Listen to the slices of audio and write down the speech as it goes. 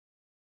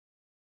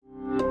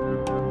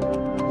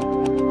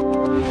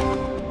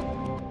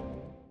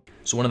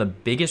So one of the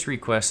biggest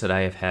requests that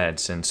I have had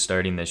since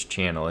starting this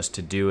channel is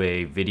to do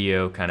a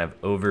video kind of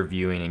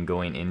overviewing and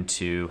going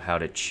into how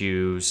to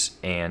choose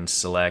and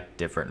select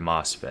different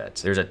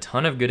MOSFETs. There's a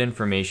ton of good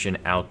information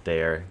out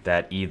there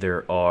that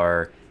either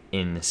are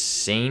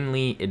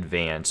insanely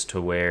advanced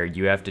to where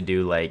you have to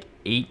do like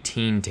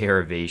 18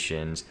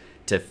 derivations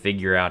to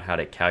figure out how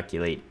to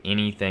calculate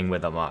anything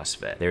with a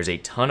MOSFET. There's a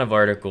ton of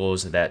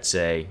articles that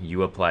say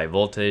you apply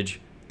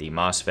voltage, the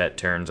MOSFET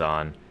turns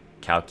on,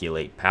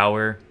 calculate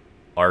power,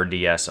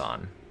 RDS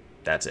on.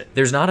 That's it.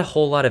 There's not a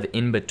whole lot of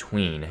in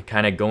between,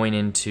 kind of going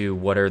into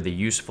what are the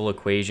useful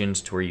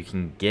equations to where you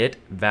can get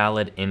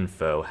valid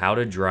info, how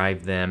to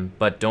drive them,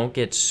 but don't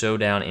get so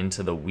down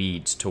into the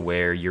weeds to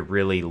where you're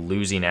really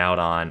losing out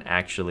on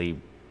actually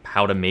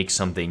how to make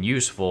something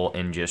useful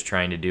and just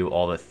trying to do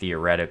all the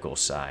theoretical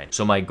side.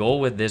 So my goal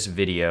with this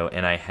video,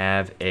 and I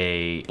have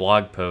a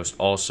blog post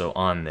also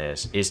on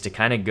this, is to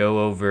kind of go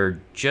over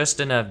just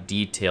enough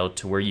detail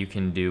to where you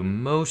can do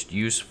most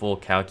useful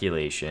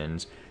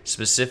calculations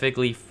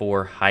specifically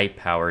for high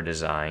power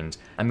designs.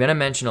 I'm going to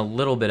mention a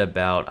little bit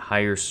about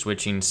higher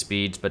switching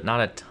speeds, but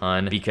not a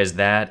ton, because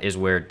that is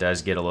where it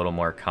does get a little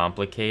more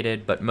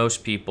complicated, but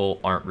most people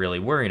aren't really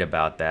worried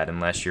about that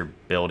unless you're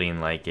building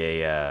like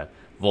a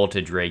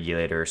voltage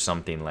regulator or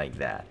something like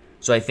that.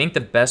 So I think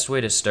the best way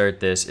to start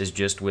this is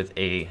just with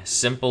a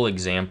simple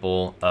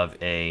example of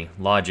a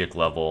logic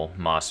level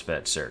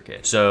MOSFET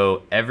circuit.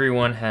 So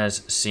everyone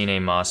has seen a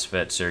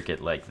MOSFET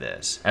circuit like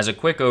this. As a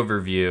quick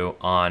overview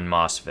on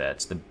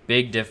MOSFETs, the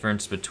big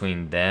difference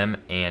between them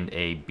and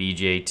a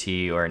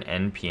BJT or an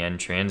NPN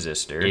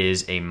transistor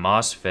is a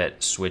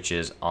MOSFET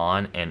switches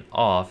on and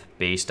off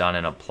based on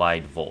an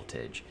applied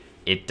voltage.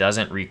 It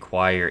doesn't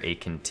require a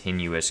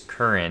continuous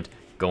current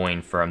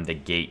going from the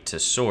gate to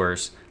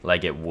source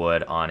like it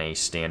would on a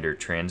standard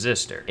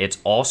transistor. It's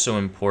also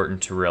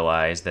important to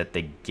realize that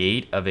the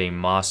gate of a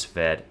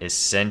MOSFET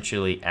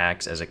essentially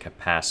acts as a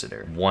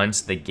capacitor. Once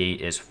the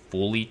gate is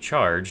fully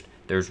charged,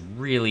 there's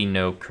really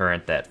no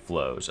current that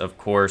flows. Of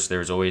course,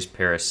 there's always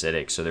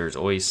parasitic, so there's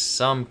always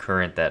some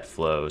current that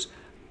flows,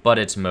 but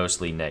it's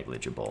mostly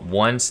negligible.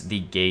 Once the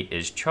gate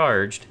is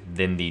charged,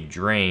 then the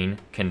drain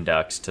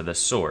conducts to the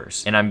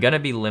source. And I'm gonna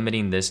be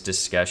limiting this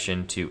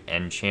discussion to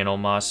N-channel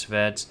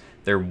MOSFETs.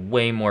 They're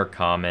way more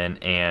common,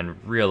 and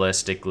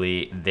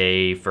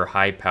realistically, for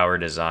high power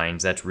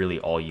designs, that's really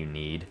all you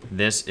need.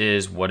 This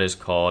is what is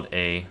called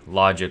a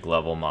logic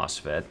level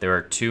MOSFET. There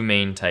are two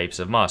main types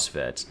of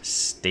MOSFETs: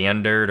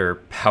 standard or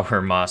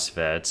power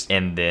MOSFETs,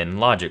 and then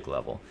logic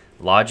level.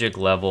 Logic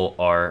level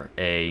are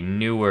a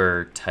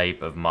newer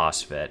type of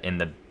MOSFET,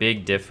 and the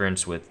big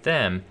difference with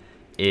them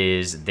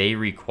is they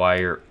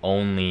require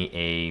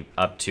only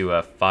up to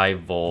a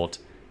 5-volt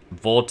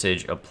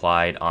voltage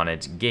applied on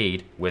its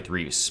gate with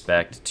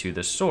respect to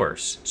the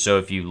source. So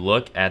if you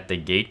look at the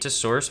gate to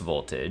source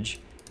voltage,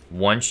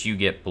 once you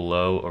get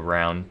below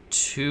around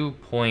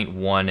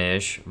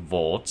 2.1-ish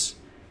volts,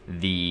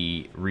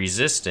 the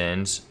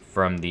resistance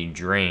from the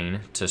drain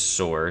to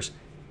source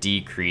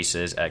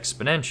decreases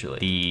exponentially.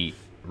 The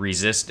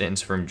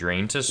resistance from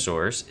drain to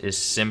source is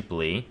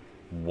simply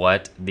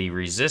what the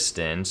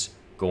resistance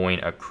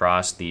going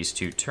across these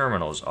two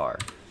terminals are.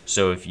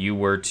 So if you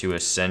were to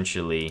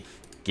essentially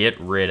get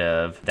rid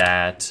of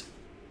that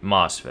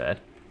MOSFET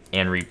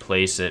and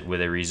replace it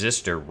with a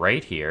resistor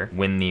right here,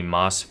 when the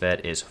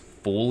MOSFET is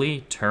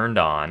fully turned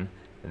on,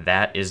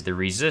 that is the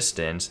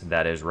resistance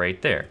that is right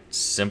there.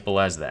 Simple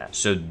as that.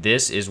 So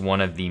this is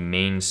one of the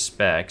main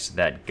specs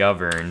that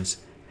governs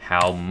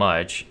how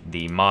much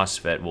the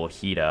MOSFET will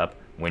heat up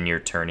when you're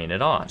turning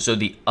it on. So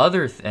the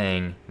other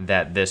thing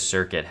that this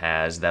circuit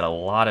has that a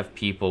lot of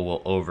people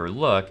will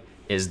overlook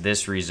is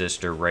this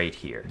resistor right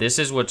here. This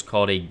is what's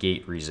called a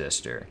gate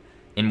resistor.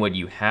 And what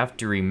you have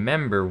to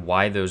remember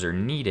why those are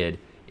needed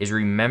is,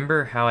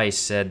 remember how I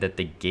said that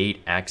the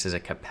gate acts as a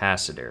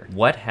capacitor.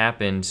 What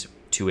happens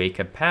to a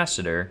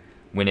capacitor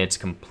when it's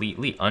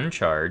completely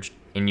uncharged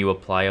and you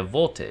apply a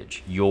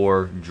voltage?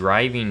 Your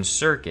driving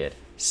circuit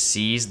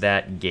sees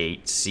that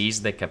gate,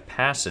 sees the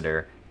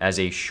capacitor as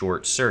a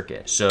short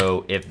circuit.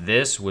 So if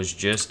this was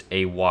just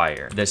a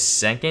wire, the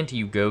second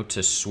you go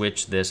to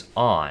switch this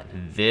on,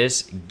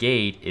 this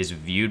gate is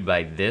viewed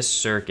by this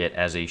circuit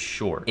as a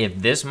short. If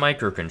this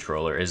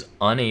microcontroller is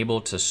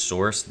unable to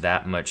source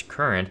that much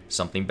current,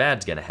 something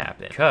bad's gonna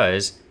happen.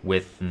 Because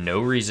with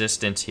no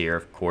resistance here,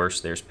 of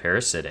course there's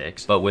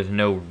parasitics, but with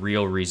no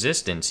real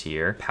resistance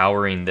here,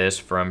 powering this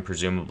from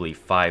presumably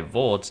 5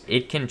 volts,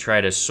 it can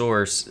try to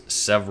source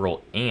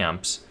several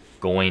amps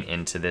going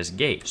into this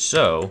gate.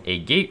 So a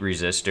gate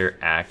resistor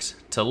acts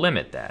to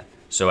limit that.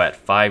 So at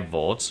 5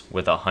 volts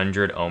with a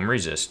 100 ohm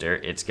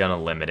resistor, it's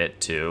gonna limit it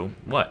to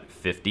what?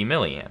 50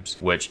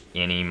 milliamps, which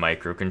any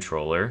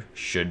microcontroller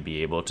should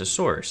be able to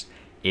source.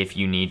 If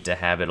you need to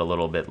have it a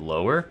little bit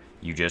lower,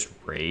 You just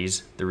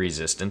raise the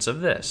resistance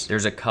of this.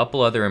 There's a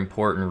couple other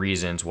important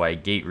reasons why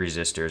gate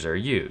resistors are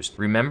used.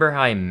 Remember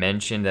how I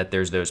mentioned that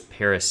there's those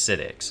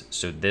parasitics.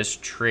 So this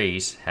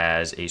trace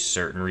has a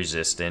certain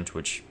resistance,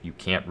 which you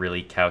can't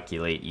really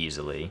calculate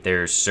easily.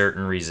 There's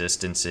certain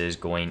resistances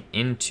going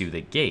into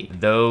the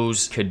gate.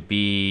 Those could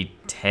be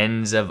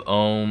tens of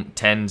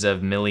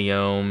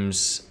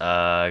milliohms,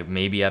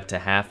 maybe up to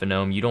half an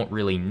ohm. You don't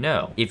really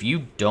know. If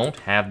you don't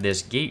have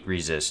this gate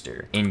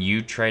resistor and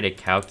you try to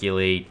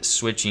calculate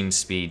switching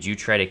speeds, you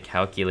try to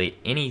calculate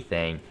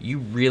anything, you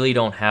really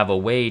don't have a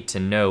way to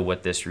know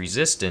what this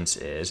resistance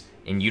is,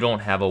 and you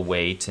don't have a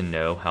way to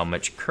know how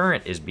much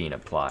current is being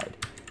applied.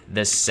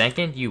 The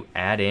second you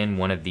add in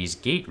one of these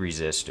gate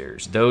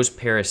resistors, those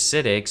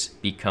parasitics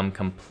become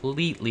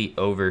completely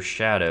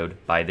overshadowed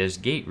by this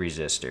gate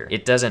resistor.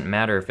 It doesn't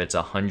matter if it's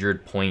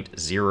 100.01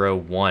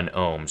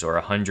 ohms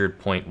or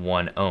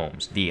 100.1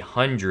 ohms. The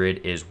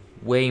 100 is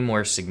way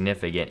more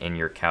significant in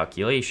your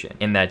calculation.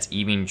 And that's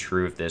even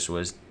true if this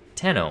was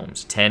 10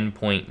 ohms.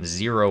 10.01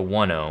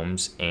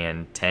 ohms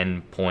and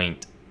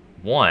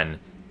 10.1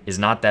 is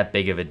not that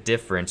big of a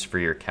difference for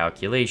your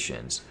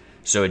calculations.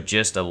 So it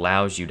just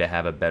allows you to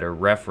have a better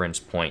reference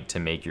point to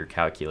make your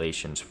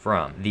calculations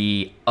from.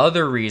 The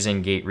other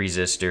reason gate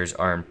resistors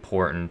are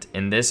important,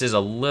 and this is a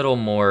little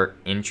more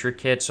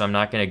intricate, so I'm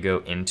not going to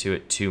go into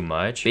it too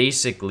much.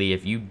 Basically,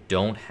 if you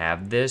don't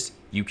have this,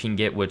 you can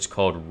get what's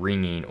called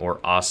ringing or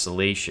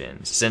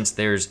oscillations. Since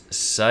there's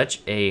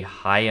such a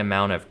high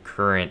amount of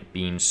current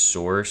being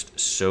sourced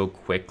so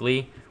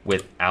quickly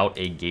without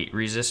a gate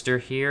resistor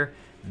here,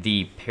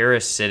 the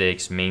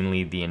parasitics,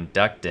 mainly the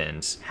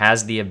inductance,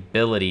 has the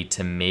ability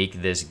to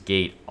make this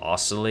gate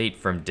oscillate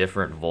from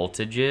different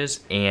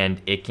voltages,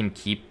 and it can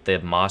keep the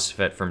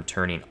MOSFET from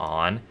turning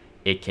on.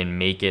 It can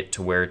make it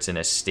to where it's in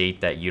a state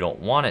that you don't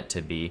want it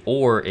to be,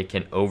 or it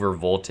can over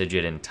voltage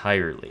it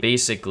entirely.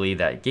 Basically,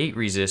 that gate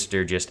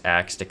resistor just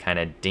acts to kind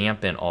of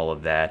dampen all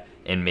of that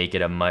and make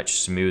it a much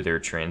smoother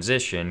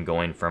transition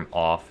going from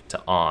off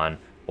to on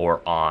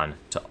or on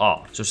to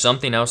off. So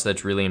something else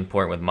that's really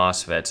important with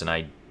MOSFETs, and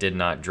I did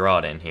not draw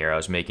it in here, I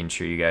was making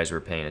sure you guys were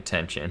paying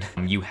attention.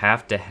 You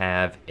have to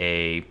have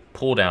a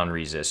pull down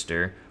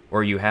resistor,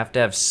 or you have to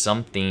have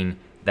something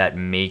that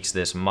makes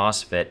this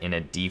MOSFET in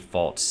a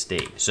default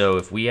state. So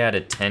if we add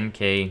a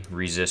 10K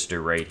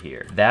resistor right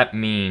here, that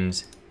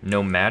means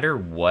no matter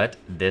what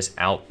this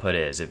output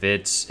is, if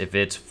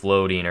it's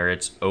floating or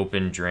it's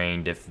open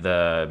drained, if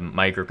the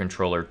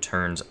microcontroller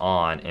turns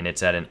on and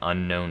it's at an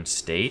unknown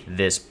state,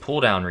 this pull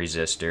down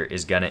resistor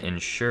is going to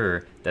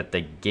ensure that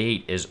the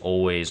gate is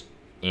always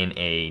in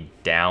a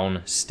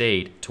down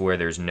state to where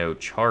there's no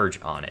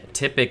charge on it.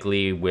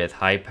 Typically with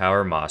high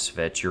power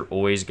MOSFETs, you're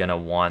always going to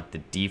want the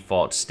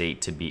default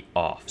state to be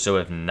off. So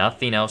if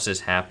nothing else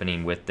is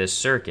happening with this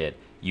circuit,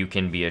 you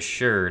can be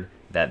assured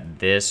that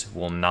this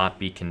will not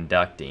be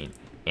conducting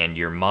and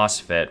your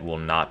MOSFET will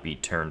not be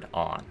turned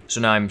on.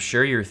 So now I'm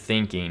sure you're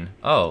thinking,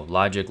 oh,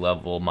 logic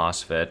level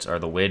MOSFETs are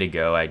the way to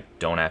go. I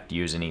don't have to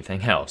use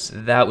anything else.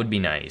 That would be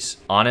nice.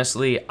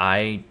 Honestly,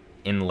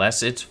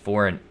 unless it's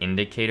for an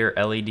indicator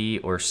LED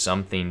or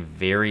something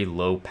very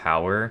low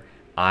power,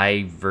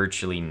 I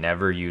virtually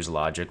never use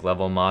logic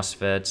level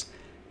MOSFETs.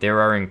 There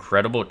are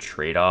incredible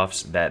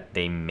trade-offs that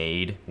they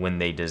made when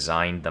they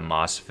designed the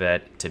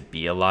MOSFET to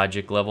be a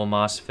logic level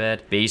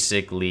MOSFET.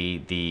 Basically,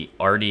 the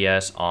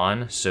RDS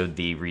on, so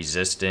the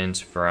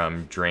resistance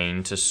from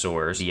drain to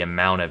source, the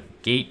amount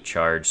of gate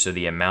charge, so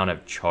the amount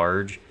of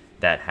charge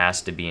that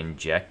has to be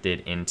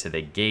injected into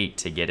the gate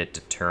to get it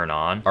to turn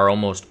on, are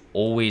almost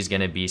always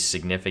going to be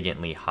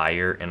significantly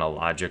higher in a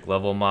logic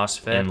level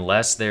MOSFET,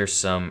 unless there's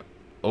some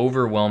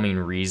overwhelming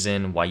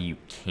reason why you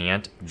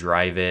can't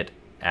drive it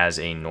as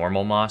a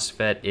normal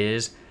MOSFET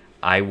is.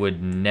 I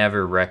would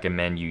never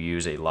recommend you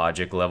use a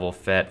logic level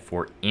FET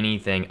for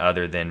anything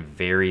other than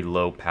very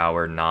low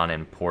power,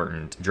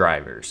 non-important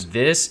drivers.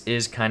 This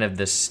is kind of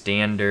the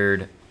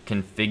standard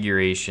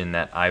configuration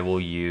that I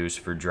will use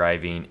for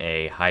driving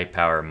a high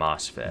power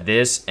MOSFET.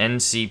 This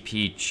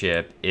NCP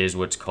chip is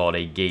what's called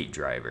a gate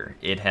driver.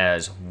 It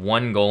has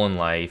one goal in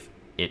life.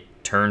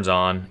 It turns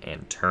on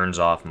and turns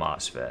off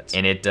MOSFETs,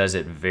 and it does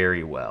it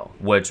very well.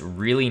 What's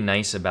really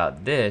nice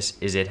about this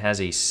is it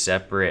has a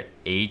separate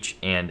H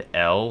and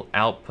L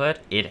output.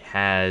 It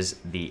has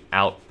the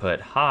output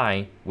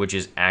high, which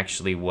is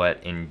actually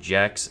what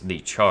injects the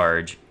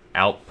charge,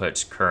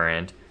 outputs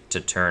current to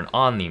turn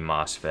on the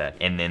MOSFET,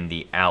 and then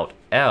the out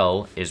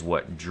L is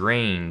what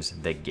drains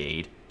the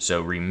gate,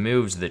 so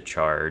removes the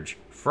charge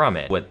from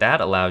it. What that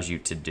allows you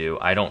to do,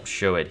 I don't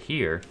show it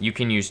here, you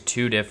can use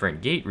two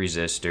different gate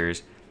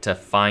resistors to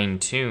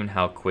fine-tune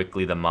how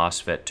quickly the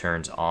MOSFET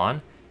turns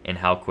on and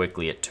how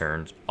quickly it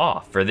turns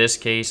off. For this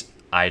case,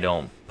 I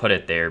don't put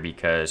it there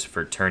because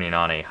for turning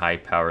on a high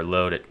power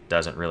load, it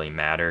doesn't really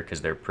matter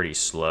because they're pretty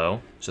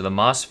slow. So the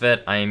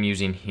MOSFET I am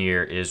using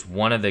here is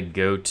one of the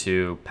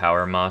go-to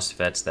power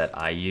MOSFETs that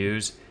I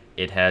use.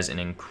 It has an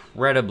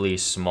incredibly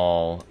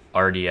small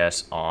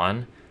RDS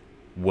on,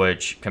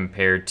 which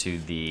compared to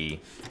the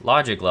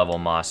logic level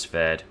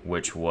MOSFET,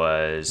 which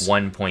was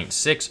 1.6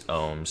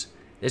 ohms,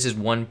 this is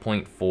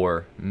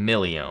 1.4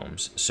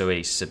 milliohms, so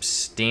a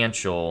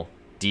substantial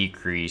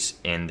decrease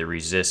in the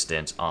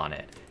resistance on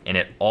it. And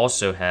it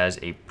also has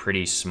a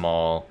pretty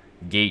small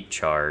gate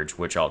charge,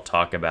 which I'll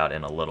talk about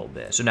in a little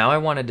bit. So now I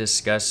want to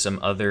discuss some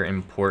other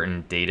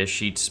important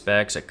datasheet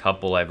specs. A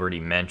couple I've already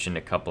mentioned,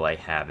 a couple I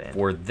haven't.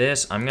 For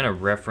this, I'm going to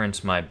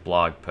reference my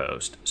blog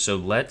post. So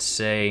let's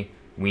say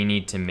we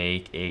need to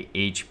make a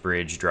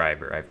H-bridge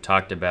driver. I've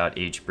talked about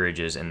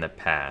H-bridges in the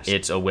past.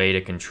 It's a way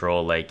to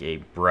control like a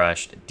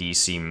brushed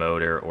DC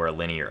motor or a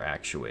linear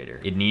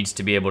actuator. It needs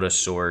to be able to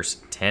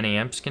source 10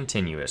 amps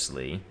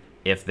continuously.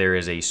 If there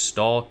is a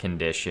stall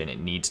condition, it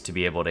needs to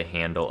be able to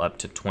handle up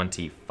to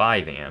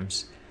 25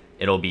 amps.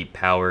 It'll be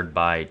powered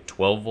by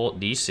 12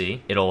 volt DC.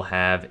 It'll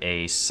have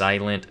a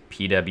silent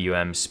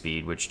PWM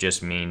speed, which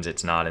just means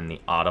it's not in the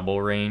audible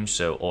range,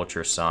 so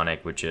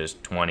ultrasonic, which is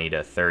 20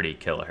 to 30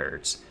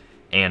 kilohertz.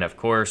 And of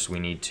course, we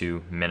need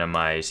to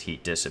minimize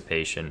heat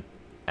dissipation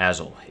as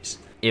always.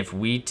 If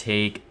we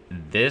take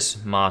this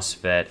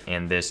MOSFET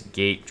and this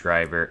gate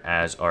driver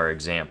as our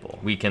example,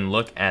 we can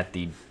look at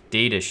the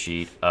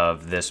datasheet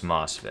of this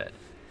MOSFET.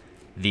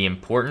 The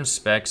important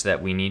specs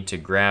that we need to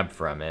grab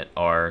from it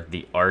are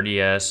the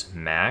RDS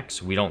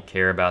max. We don't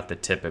care about the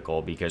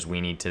typical because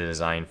we need to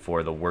design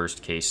for the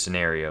worst case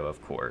scenario,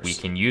 of course. We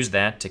can use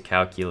that to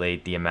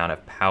calculate the amount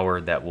of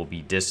power that will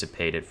be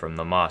dissipated from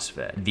the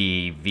MOSFET.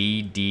 The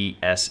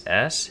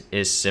VDSS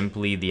is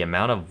simply the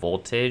amount of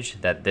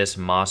voltage that this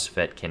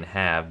MOSFET can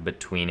have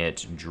between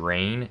its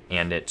drain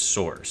and its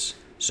source.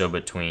 So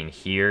between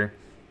here,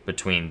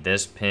 between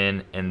this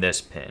pin and this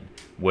pin,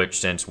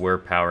 which since we're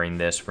powering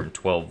this from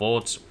 12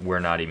 volts, we're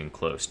not even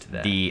close to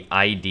that. The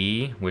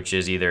ID, which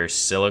is either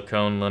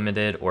silicone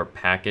limited or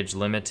package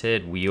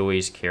limited, we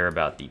always care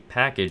about the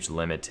package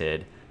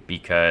limited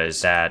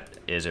because that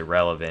is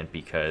irrelevant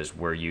because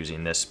we're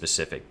using this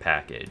specific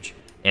package.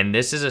 And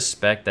this is a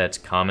spec that's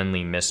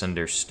commonly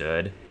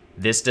misunderstood.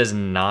 This does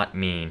not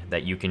mean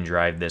that you can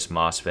drive this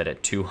MOSFET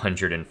at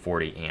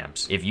 240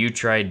 amps. If you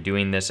tried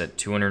doing this at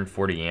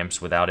 240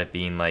 amps without it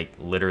being like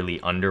literally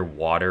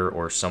underwater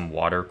or some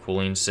water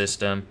cooling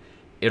system,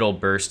 it'll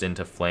burst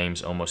into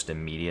flames almost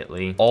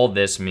immediately. All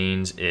this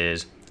means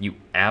is you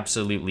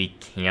absolutely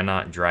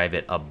cannot drive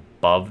it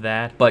above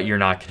that, but you're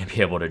not going to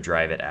be able to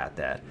drive it at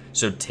that.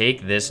 So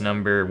take this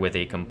number with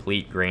a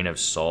complete grain of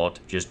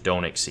salt, just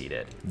don't exceed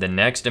it. The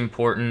next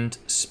important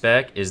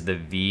spec is the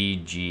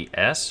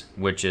VGS,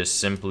 which is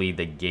simply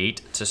the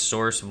gate to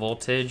source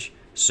voltage.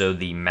 So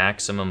the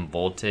maximum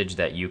voltage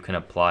that you can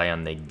apply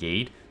on the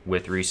gate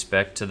with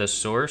respect to the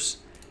source.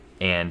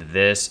 And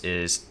this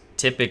is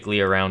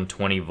typically around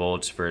 20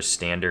 volts for a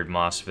standard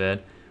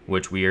MOSFET,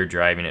 which we are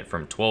driving it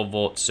from 12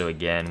 volts, so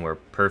again, we're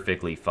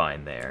perfectly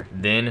fine there.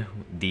 Then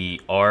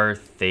the R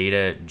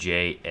theta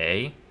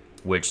JA,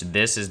 which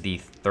this is the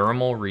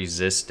thermal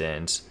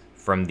resistance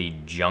from the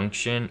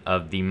junction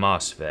of the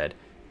MOSFET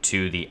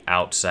to the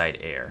outside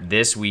air.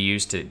 This we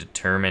use to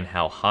determine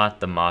how hot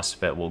the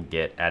MOSFET will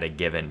get at a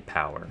given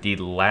power. The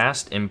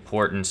last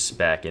important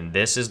spec, and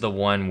this is the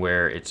one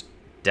where it's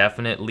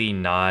definitely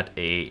not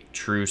a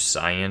true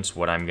science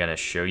what I'm gonna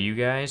show you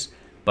guys,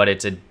 but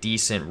it's a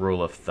decent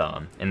rule of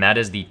thumb, and that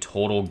is the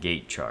total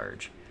gate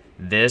charge.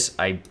 This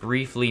I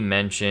briefly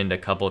mentioned a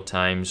couple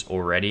times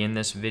already in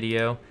this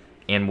video,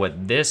 and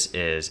what this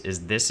is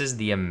this is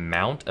the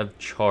amount of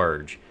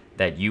charge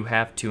that you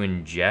have to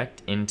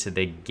inject into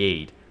the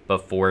gate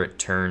before it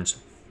turns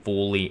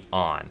fully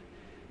on.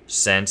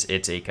 Since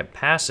it's a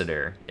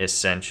capacitor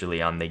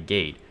essentially on the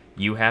gate,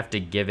 you have to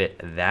give it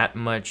that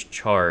much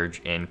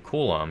charge in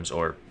coulombs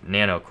or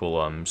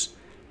nanocoulombs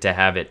to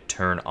have it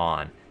turn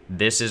on.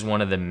 This is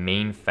one of the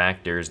main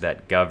factors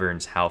that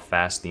governs how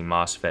fast the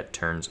MOSFET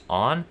turns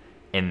on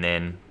and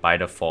then by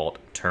default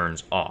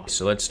turns off.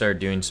 So let's start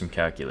doing some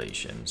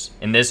calculations.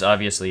 And this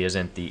obviously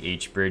isn't the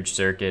H-bridge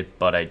circuit,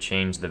 but I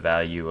changed the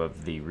value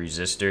of the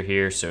resistor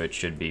here, so it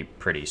should be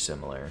pretty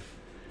similar.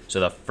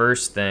 So the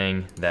first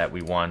thing that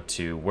we want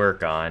to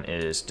work on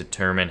is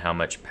determine how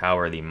much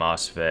power the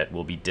MOSFET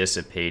will be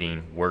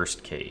dissipating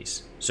worst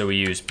case. So we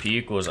use P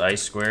equals I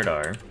squared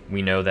R.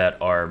 We know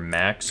that our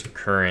max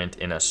current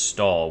in a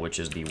stall, which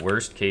is the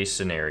worst case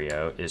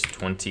scenario, is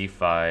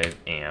 25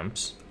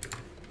 amps.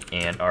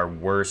 And our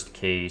worst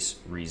case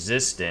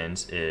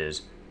resistance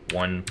is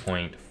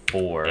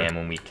 1.4. And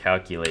when we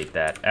calculate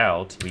that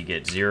out, we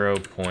get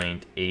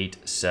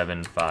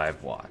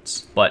 0.875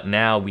 watts. But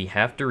now we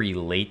have to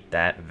relate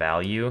that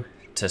value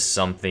to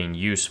something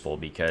useful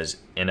because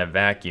in a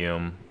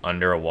vacuum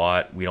under a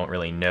watt, we don't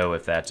really know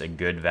if that's a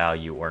good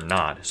value or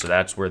not. So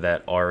that's where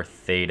that R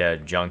theta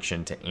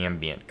junction to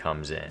ambient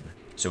comes in.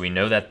 So we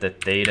know that the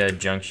theta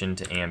junction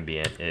to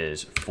ambient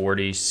is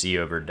 40 C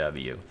over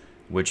W,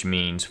 which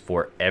means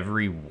for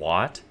every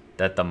watt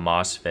that the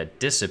MOSFET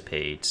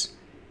dissipates,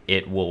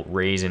 it will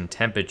raise in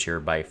temperature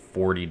by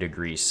 40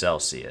 degrees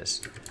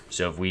Celsius.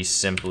 So if we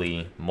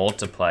simply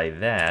multiply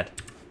that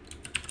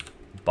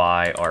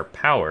by our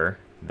power,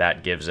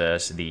 that gives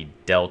us the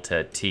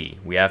delta T.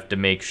 We have to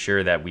make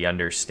sure that we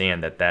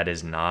understand that that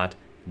is not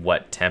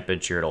what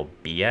temperature it'll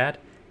be at.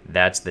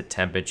 That's the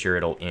temperature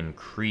it'll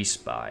increase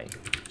by.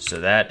 So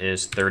that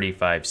is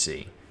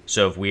 35°C.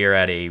 So if we are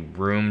at a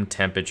room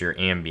temperature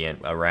ambient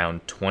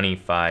around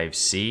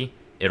 25°C,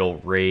 it'll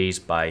raise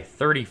by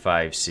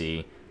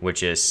 35°C,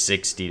 which is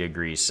 60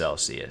 degrees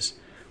Celsius,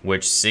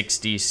 which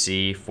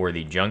 60°C for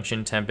the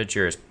junction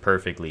temperature is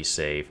perfectly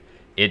safe.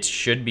 It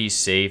should be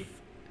safe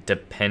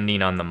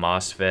depending on the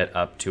MOSFET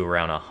up to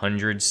around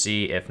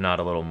 100°C, if not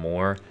a little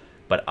more.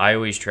 But I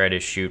always try to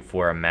shoot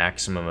for a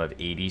maximum of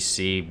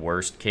 80°C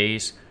worst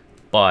case,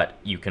 but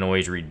you can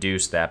always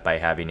reduce that by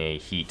having a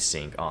heat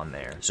sink on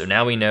there. So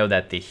now we know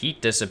that the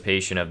heat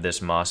dissipation of this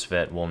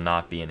MOSFET will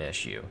not be an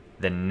issue.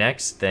 The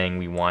next thing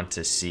we want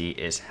to see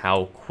is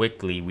how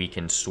quickly we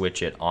can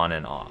switch it on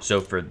and off. So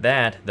for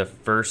that, the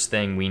first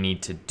thing we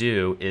need to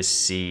do is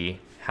see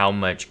how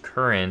much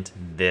current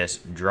this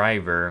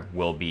driver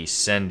will be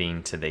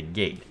sending to the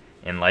gate.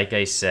 And like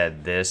I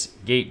said, this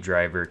gate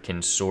driver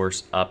can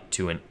source up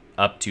to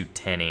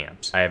 10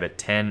 amps. I have a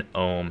 10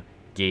 ohm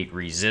gate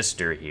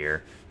resistor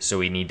here, so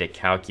we need to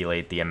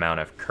calculate the amount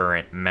of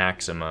current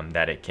maximum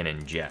that it can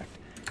inject.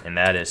 And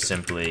that is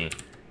simply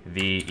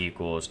V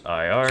equals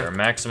IR. So our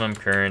maximum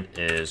current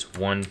is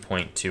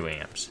 1.2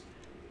 amps.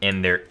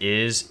 And there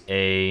is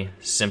a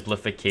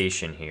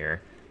simplification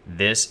here.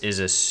 This is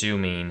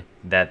assuming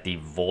that the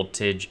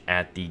voltage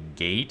at the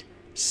gate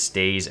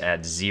stays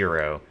at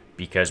 0,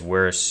 because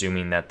we're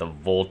assuming that the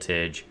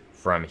voltage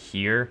from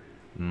here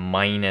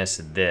minus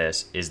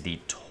this is the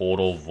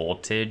total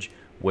voltage,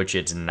 which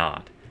it's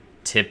not.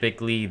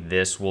 Typically,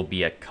 this will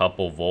be a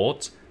couple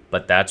volts,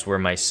 but that's where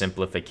my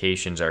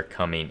simplifications are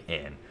coming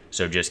in.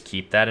 So just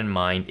keep that in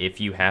mind. If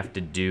you have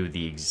to do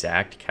the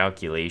exact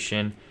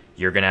calculation,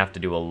 you're going to have to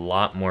do a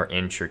lot more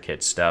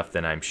intricate stuff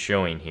than I'm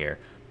showing here.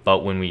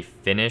 But when we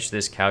finish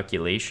this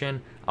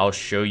calculation, I'll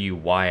show you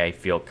why I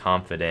feel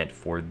confident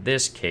for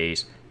this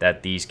case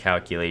that these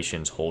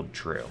calculations hold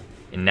true.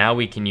 And now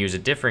we can use a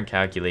different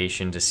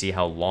calculation to see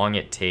how long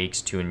it takes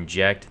to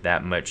inject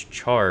that much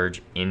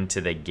charge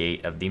into the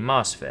gate of the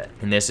MOSFET.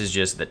 And this is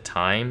just the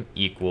time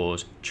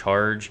equals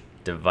charge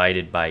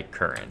divided by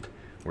current.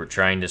 We're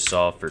trying to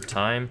solve for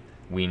time.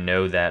 We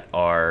know that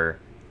our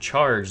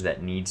charge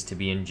that needs to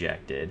be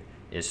injected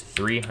is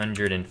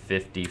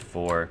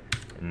 354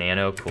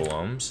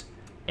 nanocoulombs,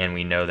 and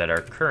we know that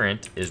our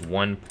current is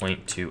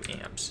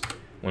 1.2 amps.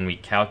 When we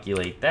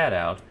calculate that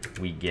out,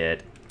 we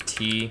get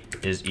T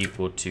is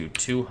equal to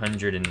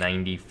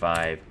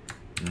 295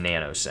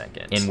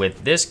 nanoseconds. And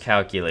with this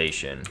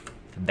calculation,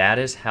 that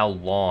is how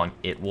long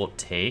it will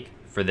take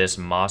for this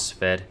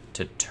MOSFET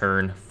to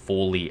turn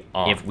fully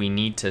on. If we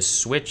need to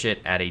switch it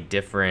at a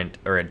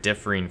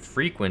differing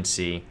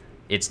frequency,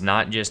 it's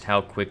not just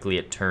how quickly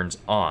it turns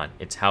on,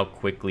 it's how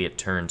quickly it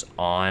turns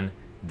on,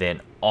 then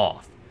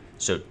off.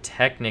 So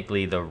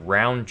technically the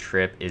round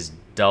trip is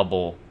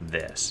double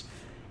this.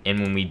 And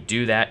when we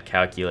do that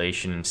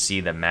calculation and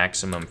see the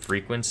maximum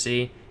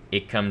frequency,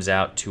 it comes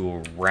out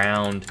to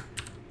around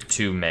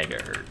 2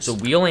 megahertz. So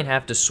we only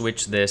have to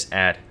switch this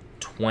at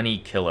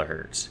 20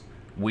 kilohertz.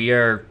 We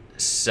are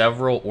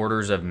several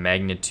orders of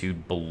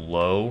magnitude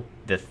below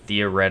the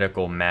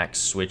theoretical max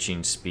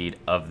switching speed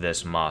of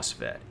this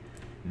MOSFET.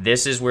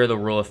 This is where the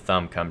rule of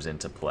thumb comes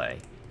into play.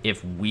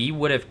 If we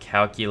would have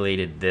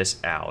calculated this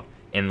out,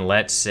 and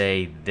let's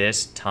say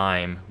this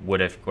time would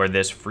have, or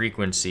this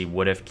frequency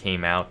would have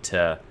came out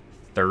to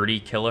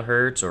 30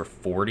 kilohertz or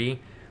 40,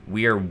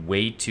 we are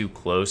way too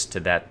close to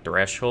that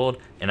threshold,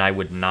 and I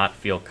would not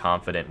feel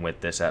confident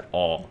with this at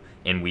all.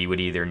 And we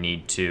would either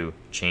need to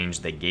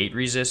change the gate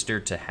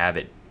resistor to have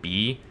it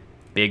be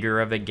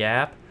bigger of a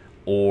gap,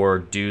 or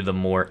do the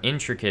more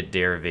intricate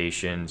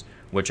derivations,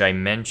 which I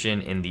mention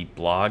in the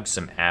blog,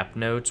 some app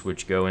notes,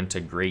 which go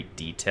into great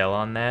detail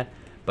on that.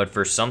 But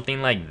for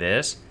something like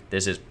this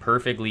is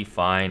perfectly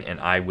fine, and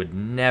I would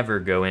never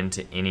go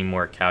into any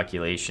more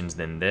calculations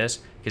than this,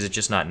 because it's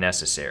just not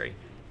necessary.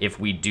 If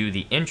we do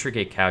the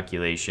intricate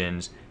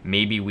calculations,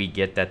 maybe we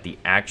get that the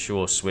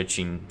actual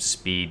switching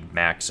speed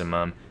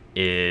maximum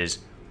is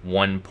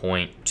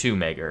 1.2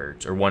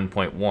 megahertz or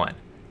 1.1.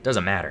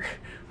 Doesn't matter.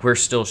 We're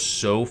still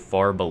so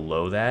far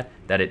below that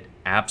it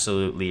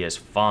absolutely is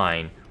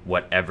fine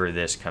whatever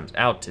this comes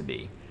out to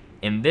be.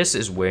 And this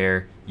is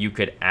where you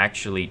could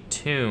actually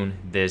tune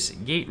this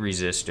gate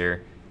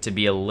resistor to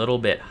be a little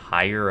bit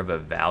higher of a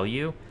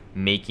value,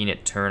 making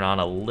it turn on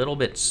a little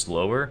bit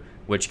slower,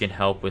 which can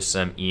help with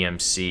some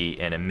EMC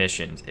and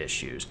emissions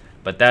issues.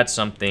 But that's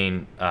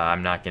something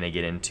I'm not going to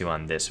get into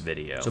on this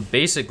video. So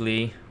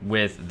basically,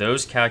 with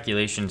those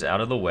calculations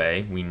out of the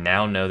way, we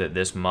now know that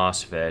this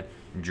MOSFET,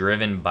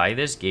 driven by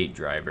this gate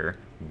driver,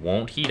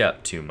 won't heat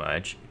up too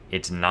much.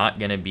 It's not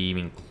going to be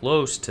even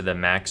close to the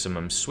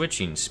maximum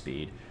switching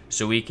speed.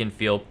 So we can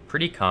feel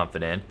pretty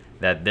confident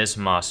that this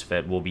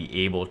MOSFET will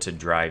be able to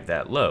drive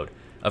that load.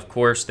 Of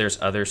course,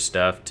 there's other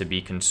stuff to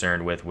be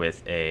concerned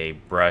with a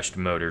brushed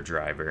motor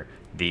driver,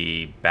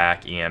 the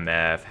back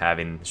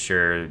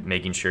EMF,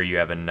 making sure you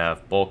have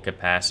enough bulk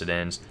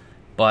capacitance,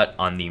 But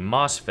on the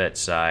MOSFET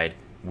side,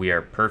 we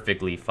are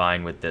perfectly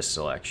fine with this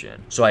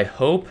selection. So I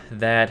hope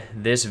that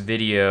this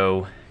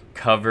video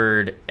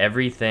covered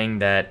everything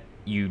that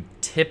you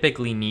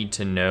typically need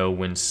to know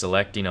when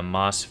selecting a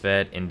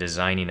MOSFET and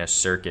designing a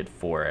circuit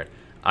for it.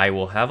 I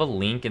will have a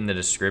link in the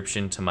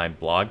description to my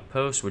blog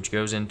post, which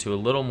goes into a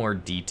little more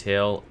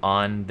detail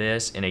on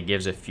this, and it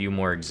gives a few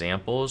more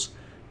examples.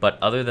 But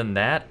other than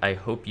that, I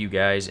hope you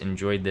guys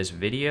enjoyed this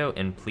video,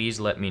 and please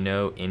let me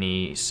know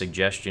any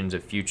suggestions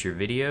of future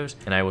videos,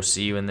 and I will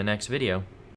see you in the next video.